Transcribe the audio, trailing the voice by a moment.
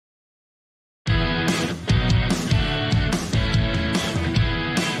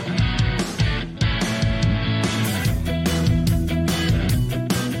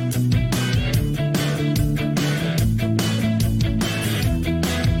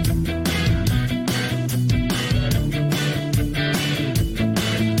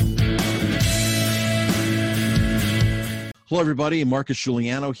Hello, everybody. Marcus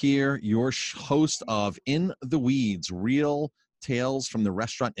Giuliano here, your host of In the Weeds, Real Tales from the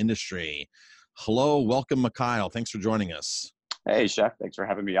Restaurant Industry. Hello, welcome, Mikhail. Thanks for joining us. Hey, Chef. Thanks for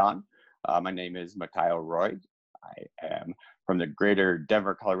having me on. My name is Mikhail Roy. I am from the greater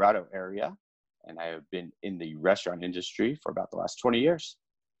Denver, Colorado area, and I have been in the restaurant industry for about the last 20 years.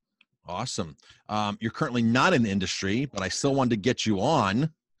 Awesome. You're currently not in the industry, but I still wanted to get you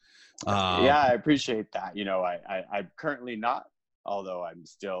on. Yeah, I appreciate that. I'm currently not, although I'm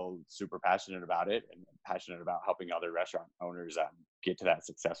still super passionate about it and passionate about helping other restaurant owners get to that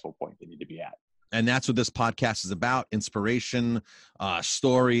successful point they need to be at. And that's what this podcast is about: inspiration,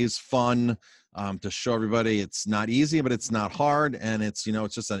 stories, fun, to show everybody it's not easy, but it's not hard. And it's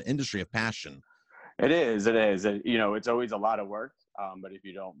just an industry of passion. It is. It's always a lot of work. But if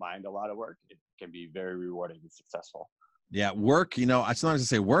you don't mind a lot of work, it can be very rewarding and successful. Yeah, work, I sometimes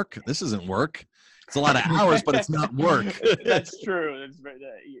say work. This isn't work. It's a lot of hours, but it's not work. That's true.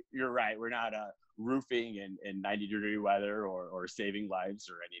 You're right. We're not roofing in 90-degree weather or saving lives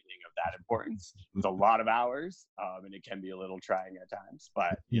or anything of that importance. It's a lot of hours, and it can be a little trying at times,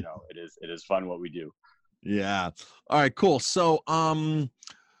 but it is fun what we do. Yeah. All right, cool. So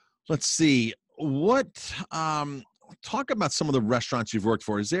let's see. Talk about some of the restaurants you've worked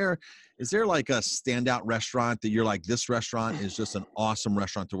for. Is there like a standout restaurant that you're like, this restaurant is just an awesome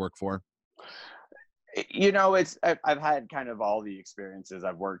restaurant to work for? I've had kind of all the experiences.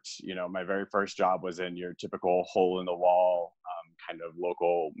 I've worked, my very first job was in your typical hole in the wall kind of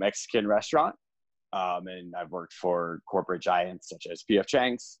local Mexican restaurant. And I've worked for corporate giants such as P.F.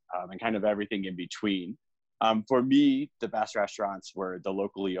 Chang's and kind of everything in between. For me, the best restaurants were the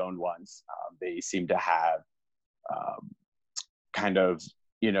locally owned ones. They seem to have kind of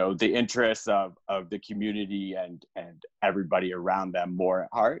the interests of the community and everybody around them more at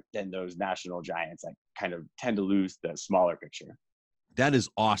heart than those national giants that kind of tend to lose the smaller picture. That is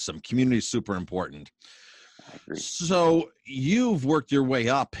awesome. Community is super important. I agree. So you've worked your way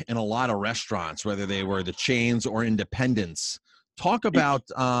up in a lot of restaurants, whether they were the chains or independents. Talk about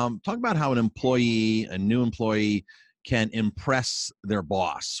how a new employee can impress their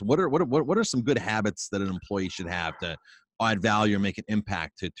boss. What are some good habits that an employee should have to add value or make an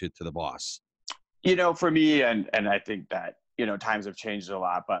impact to the boss? For me, and I think that, times have changed a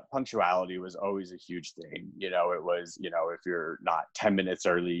lot, but punctuality was always a huge thing. It was, if you're not 10 minutes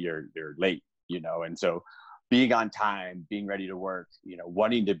early, you're late, and so being on time, being ready to work,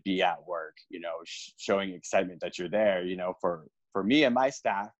 wanting to be at work, showing excitement that you're there, for me and my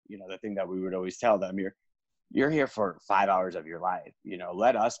staff, the thing that we would always tell them, you're here for 5 hours of your life.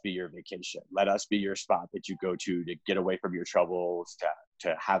 Let us be your vacation. Let us be your spot that you go to get away from your troubles,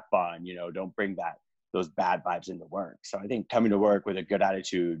 to have fun. Don't bring those bad vibes into work. So I think coming to work with a good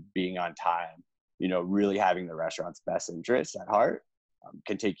attitude, being on time, really having the restaurant's best interests at heart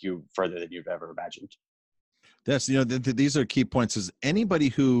can take you further than you've ever imagined. That's, these are key points. Is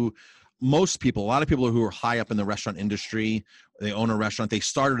anybody a lot of people who are high up in the restaurant industry, they own a restaurant, they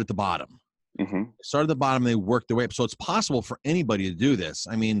started at the bottom. Mm-hmm. Started at the bottom, they worked their way up. So it's possible for anybody to do this.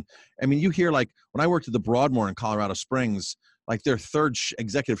 I mean, you hear, like, when I worked at the Broadmoor in Colorado Springs, like their third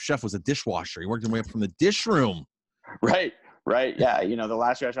executive chef was a dishwasher. He worked his way up from the dish room. Right. Yeah. The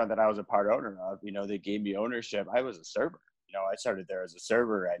last restaurant that I was a part owner of, they gave me ownership. I was a server. I started there as a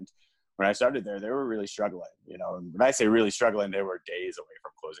server, and when I started there, they were really struggling. And when I say really struggling, they were days away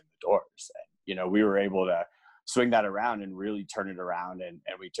from closing the doors. And we were able to swing that around and really turn it around. And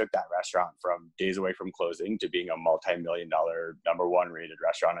we took that restaurant from days away from closing to being a multi-million-dollar #1 rated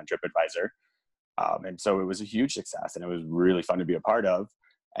restaurant on TripAdvisor. And so it was a huge success, and it was really fun to be a part of.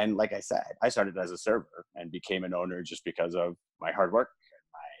 And like I said, I started as a server and became an owner just because of my hard work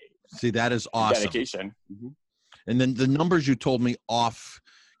and that is awesome. Dedication. Mm-hmm. And then the numbers you told me off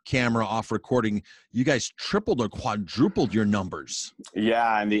camera, off recording, you guys tripled or quadrupled your numbers.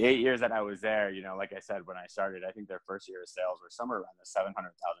 Yeah, in the 8 years that I was there, like I said, when I started, I think their first year of sales were somewhere around the $700,000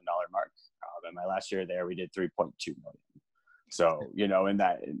 mark. And my last year there, we did 3.2 million. So,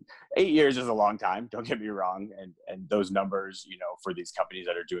 in 8 years is a long time, don't get me wrong. And those numbers, for these companies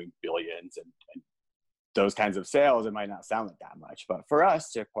that are doing billions and those kinds of sales, it might not sound like that much. But for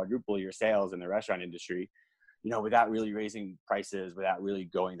us to quadruple your sales in the restaurant industry, without really raising prices, without really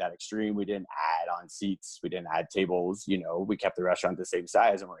going that extreme, we didn't add on seats, we didn't add tables, we kept the restaurant the same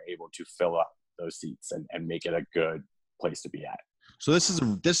size, and we're able to fill up those seats and make it a good place to be at. So this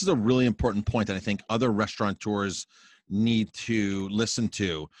is a really important point that I think other restaurateurs need to listen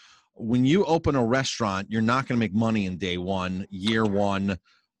to. When you open a restaurant, you're not going to make money in day one, year one.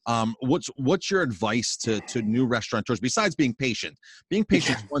 What's your advice to new restaurateurs besides being patient? Being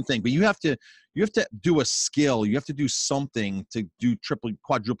patient is one thing, but you have to do a skill. You have to do something to do triple,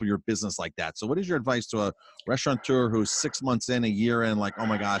 quadruple your business like that. So what is your advice to a restaurateur who's 6 months in, a year in, like, oh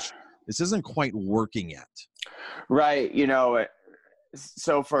my gosh, this isn't quite working yet? Right.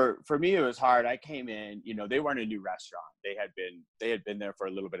 So for me, it was hard. I came in, they weren't a new restaurant. They had been there for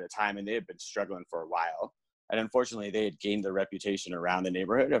a little bit of time, and they had been struggling for a while. And unfortunately, they had gained the reputation around the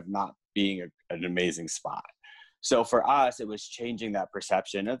neighborhood of not being an amazing spot. So for us, it was changing that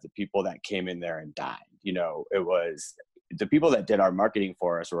perception of the people that came in there and dined. It was the people that did our marketing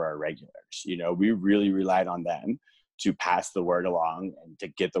for us were our regulars. We really relied on them to pass the word along and to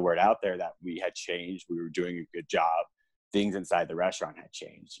get the word out there that we had changed. We were doing a good job. Things inside the restaurant had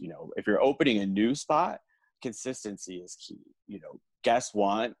changed. If you're opening a new spot, consistency is key. Guests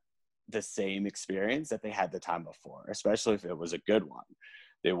want the same experience that they had the time before, especially if it was a good one.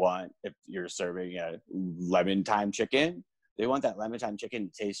 They want, if you're serving a lemon thyme chicken, they want that lemon thyme chicken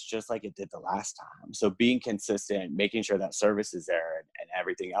to taste just like it did the last time. So being consistent, making sure that service is there and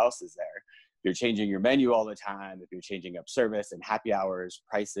everything else is there. If you're changing your menu all the time, if you're changing up service and happy hours,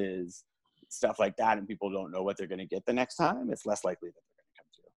 prices, stuff like that, and people don't know what they're going to get the next time, it's less likely that they're going to come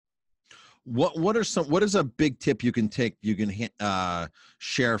to you. What is a big tip you can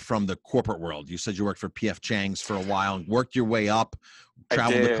share from the corporate world? You said you worked for PF Chang's for a while and worked your way up,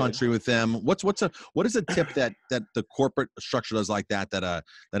 traveled the country with them. What is a tip that the corporate structure does like that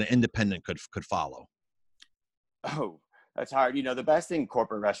an independent could follow? Oh, that's hard. The best thing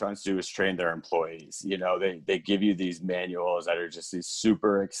corporate restaurants do is train their employees. They give you these manuals that are just these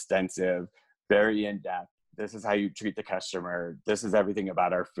super extensive, very in-depth. This is how you treat the customer. This is everything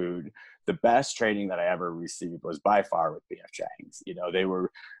about our food. The best training that I ever received was by far with PF Chang's. They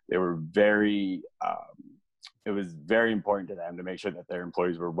were very, it was very important to them to make sure that their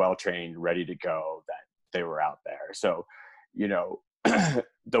employees were well trained, ready to go, that they were out there. So,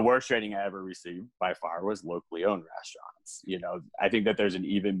 the worst training I ever received by far was locally owned restaurants. I think that there's an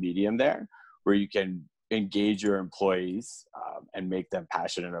even medium there where you can engage your employees and make them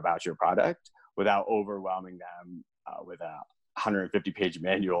passionate about your product without overwhelming them with a 150-page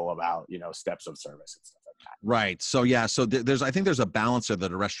manual about, steps of service and stuff like that. Right. So yeah. So I think there's a balance there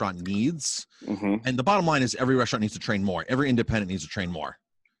that a restaurant needs. Mm-hmm. And the bottom line is every restaurant needs to train more. Every independent needs to train more.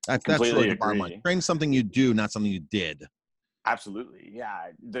 That's really the bottom line. Train something you do, not something you did. Absolutely.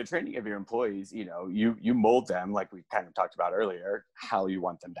 Yeah. The training of your employees, you mold them, like we kind of talked about earlier, how you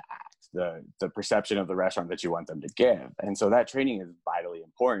want them to act, the perception of the restaurant that you want them to give. And so that training is vitally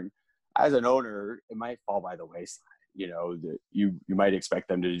important. As an owner, it might fall by the wayside. You might expect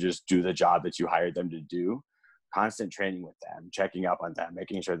them to just do the job that you hired them to do. Constant training with them, checking up on them,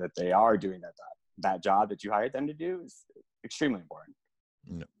 making sure that they are doing that job that you hired them to do is extremely important.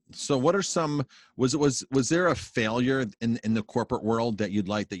 So what are some, was there a failure in the corporate world that you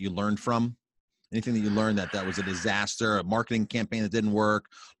learned from? Anything that you learned that was a disaster, a marketing campaign that didn't work,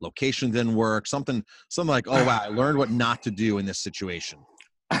 location didn't work, something like, oh wow, I learned what not to do in this situation?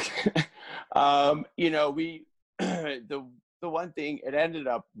 We the one thing, it ended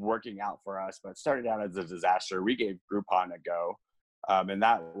up working out for us, but started out as a disaster. We gave Groupon a go, and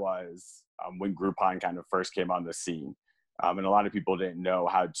that was when Groupon kind of first came on the scene. And a lot of people didn't know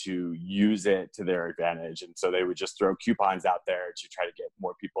how to use it to their advantage. And so they would just throw coupons out there to try to get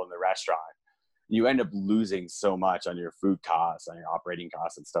more people in the restaurant. You end up losing so much on your food costs, on your operating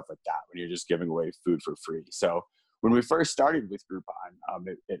costs and stuff like that when you're just giving away food for free. So when we first started with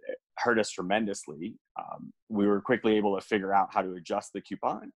Groupon, it hurt us tremendously. We were quickly able to figure out how to adjust the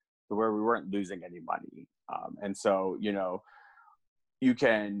coupon to where we weren't losing any money. And so, you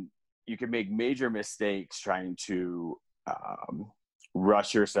can make major mistakes trying to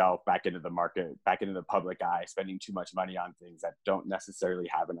rush yourself back into the market, back into the public eye, spending too much money on things that don't necessarily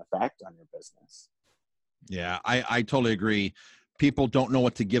have an effect on your business. Yeah, I totally agree. People don't know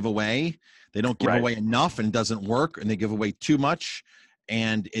what to give away. They don't give away enough and it doesn't work, and they give away too much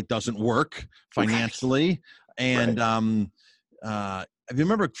and it doesn't work financially. And if you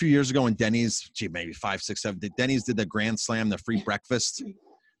remember a few years ago when Denny's, maybe 5, 6, 7, Denny's did the Grand Slam, the free breakfast.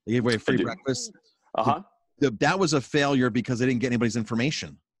 They gave away a free breakfast. That was a failure because they didn't get anybody's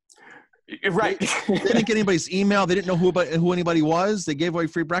information. Right. They didn't get anybody's email. They didn't know who anybody was. They gave away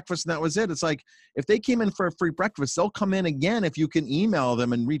free breakfast and that was it. It's like, if they came in for a free breakfast, they'll come in again if you can email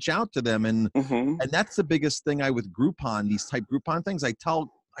them and reach out to them. And and that's the biggest thing with Groupon, these type Groupon things. I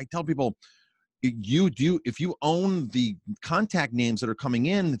tell people, if you own the contact names that are coming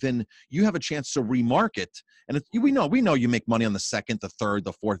in, then you have a chance to remarket. And we know you make money on the second, the third,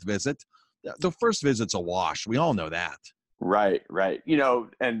 the fourth visit. The first visit's a wash. We all know that. Right, right. You know,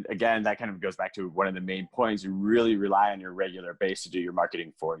 and again, that kind of goes back to one of the main points. You really rely on your regular base to do your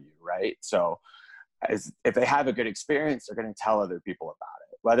marketing for you, right? So, if they have a good experience, they're going to tell other people about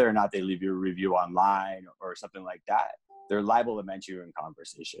it, whether or not they leave you a review online or something like that. They're liable to mention you in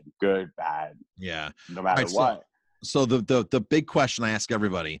conversation, good, bad, Yeah. no All matter right. So, what. so the big question I ask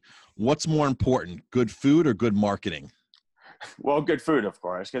everybody: what's more important, good food or good marketing? Well, good food, of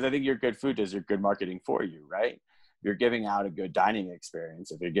course, because I think your good food does your good marketing for you, right? You're giving out a good dining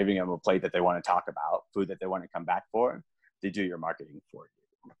experience. If you're giving them a plate that they want to talk about, food that they want to come back for, they do your marketing for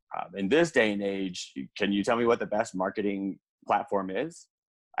you. In this day and age, can you tell me what the best marketing platform is?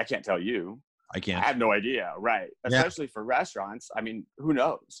 I can't tell you. I I can't. have no idea, right? Yeah. Especially for restaurants. I mean, who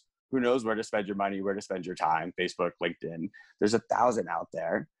knows? Who knows where to spend your money, where to spend your time? Facebook, LinkedIn. There's 1,000 out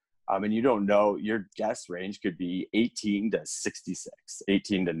there. And you don't know, your guest range could be 18 to 66,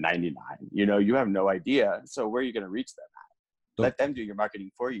 18 to 99. You know, you have no idea. So where are you going to reach them at? The, Let them do your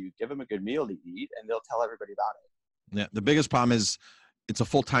marketing for you. Give them a good meal to eat, and they'll tell everybody about yeah. The biggest problem is it's a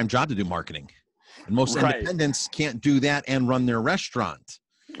full-time job to do marketing, and it. most Right. independents can't do that and run their restaurant.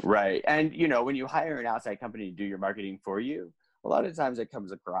 Right. And, you know, when you hire an outside company to do your marketing for you, a lot of times it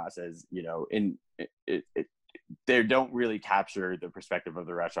comes across as, you know, they don't really capture the perspective of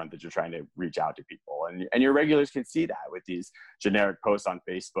the restaurant that you're trying to reach out to people. And your regulars can see that with these generic posts on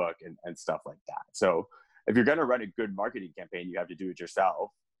Facebook and stuff like that. So if you're going to run a good marketing campaign, you have to do it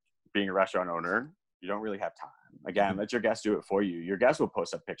yourself. Being a restaurant owner, you don't really have time. Again, let your guests do it for you. Your guests will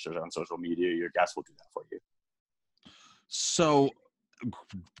post up pictures on social media. Your guests will do that for you. So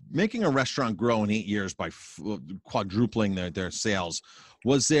making a restaurant grow in 8 years by quadrupling their sales,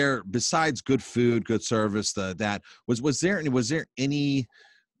 was there, besides good food, good service, that was there any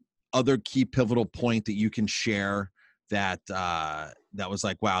other key pivotal point that you can share that that was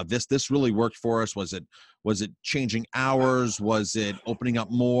like, wow, this really worked for us? Was it changing hours? Was it opening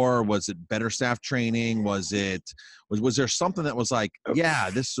up more? Was it better staff training? Was there something that was like, yeah,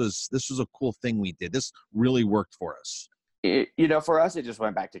 this was a cool thing we did, this really worked for us? You know, for us, it just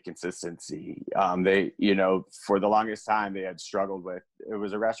went back to consistency. They, you know, for the longest time, they had struggled with. It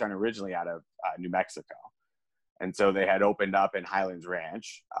was a restaurant originally out of New Mexico, and so they had opened up in Highlands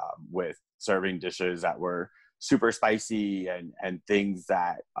Ranch with serving dishes that were super spicy and things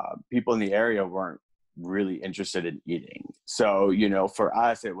that people in the area weren't really interested in eating. So, you know, for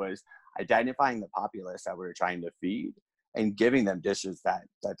us, it was identifying the populace that we were trying to feed and giving them dishes that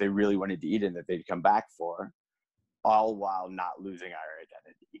they really wanted to eat and that they'd come back for, all while not losing our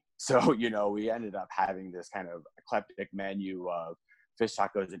identity. So, you know, we ended up having this kind of eclectic menu of fish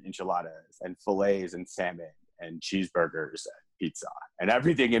tacos and enchiladas and fillets and salmon and cheeseburgers and pizza and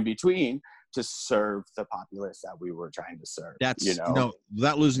everything in between to serve the populace that we were trying to serve, you That's, know?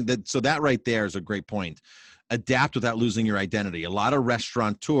 without losing that. So that right there is a great point. Adapt without losing your identity. A lot of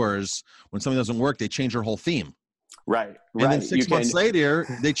restaurateurs, when something doesn't work, they change their whole theme. Right, And then right. You 6 months can, later,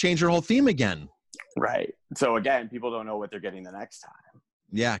 they change their whole theme again. right. So again, people don't know what they're getting the next time.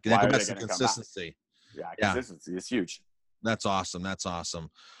 Yeah, that Why goes are back they to going to come back? consistency. Yeah, Yeah, consistency is huge. that's awesome. That's awesome.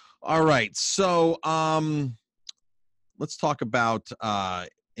 All right. So let's talk about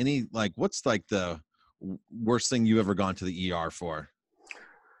any, like, what's like the worst thing you ever gone to the ER for?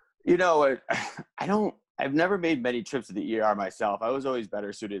 You know, I've never made many trips to the ER myself. I was always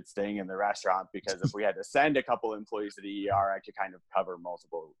better suited staying in the restaurant because if we had to send a couple employees to the ER, I could kind of cover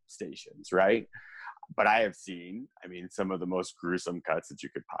multiple stations, right? But I have seen, I mean, some of the most gruesome cuts that you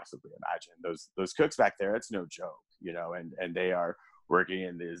could possibly imagine. Those cooks back there, it's no joke, you know, and they are working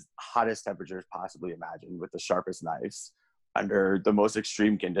in the hottest temperatures possibly imagined with the sharpest knives under the most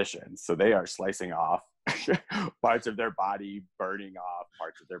extreme conditions. So they are slicing off parts of their body, burning off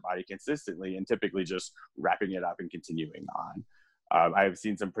parts of their body consistently, and typically just wrapping it up and continuing on. I have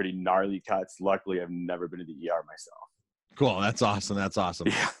seen some pretty gnarly cuts. Luckily, I've never been to the ER myself. Cool. That's awesome. That's awesome.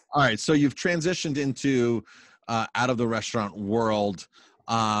 Yeah. All right. So you've transitioned into out of the restaurant world.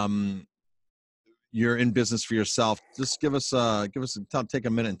 You're in business for yourself. Just take a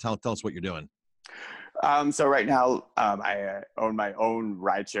minute and tell us what you're doing. So right now, I own my own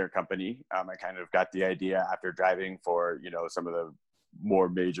rideshare company. I kind of got the idea after driving for, you know, some of the more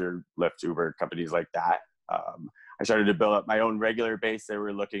major Lyft, Uber companies like that. I started to build up my own regular base. They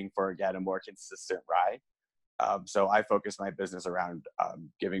were looking for, again, a more consistent ride. So I focus my business around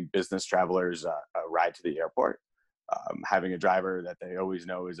giving business travelers a ride to the airport, having a driver that they always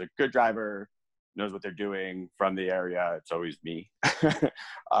know is a good driver, knows what they're doing from the area. It's always me.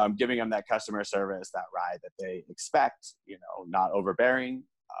 Giving them that customer service, that ride that they expect, you know, not overbearing,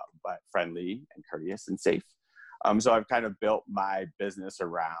 but friendly and courteous and safe. So I've kind of built my business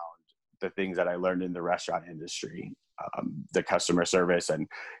around the things that I learned in the restaurant industry. the customer service and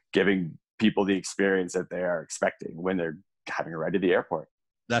giving people the experience that they are expecting when they're having a ride to the airport.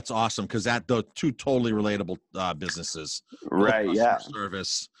 That's awesome, because the two totally relatable businesses. Right. Both Yeah. customer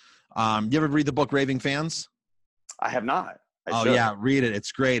service. You ever read the book Raving Fans? I have not. Oh yeah, read it.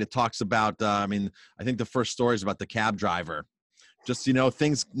 It's great. It talks about, I think the first story is about the cab driver. Just,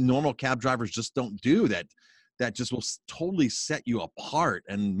 things normal cab drivers just don't do that just will totally set you apart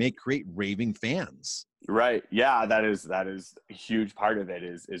and create raving fans. Right. Yeah. That is a huge part of it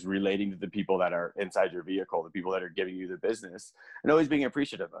is relating to the people that are inside your vehicle, the people that are giving you the business, and always being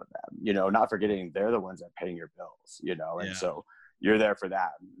appreciative of them, not forgetting they're the ones that are paying your bills, and so you're there for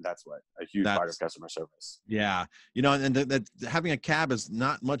that. That's what a huge part of customer service. Yeah. And that having a cab is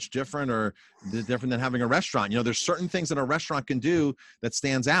not much different or different than having a restaurant. There's certain things that a restaurant can do that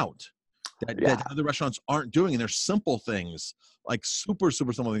stands out that other restaurants aren't doing. And there's simple things, like super,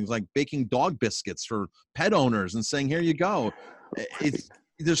 super simple things, like baking dog biscuits for pet owners and saying, here you go. It's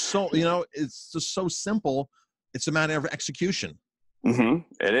just so simple. It's a matter of execution. Mm-hmm.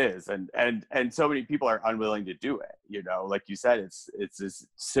 It is. And so many people are unwilling to do it. Like you said, it's this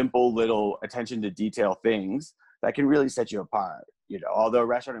simple little attention to detail things that can really set you apart. Although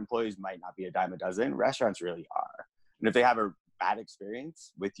restaurant employees might not be a dime a dozen, restaurants really are. And if they have a bad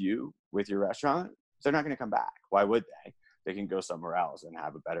experience with your restaurant, they're not going to come back. Why would they? They can go somewhere else and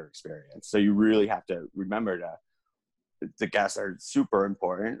have a better experience. So you really have to remember the guests are super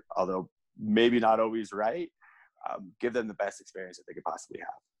important, although maybe not always right. Give them the best experience that they could possibly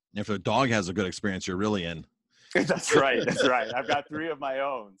have. If the dog has a good experience, you're really in. That's right. That's right. I've got 3 of my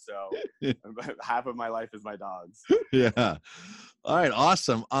own, so half of my life is my dog's. Yeah. All right.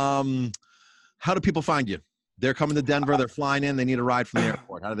 Awesome. How do people find you? They're coming to Denver. They're flying in. They need a ride from the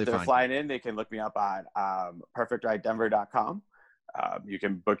airport. How do they find you? They're flying in. They can look me up on perfectridedenver.com. You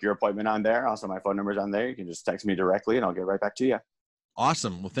can book your appointment on there. Also, my phone number's on there. You can just text me directly, and I'll get right back to you.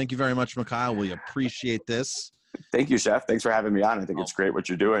 Awesome. Well, thank you very much, Mikhail. We appreciate this. Thank you, Chef. Thanks for having me on. I think it's great what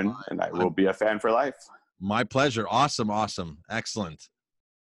you're doing, and I will be a fan for life. My pleasure. Awesome. Excellent.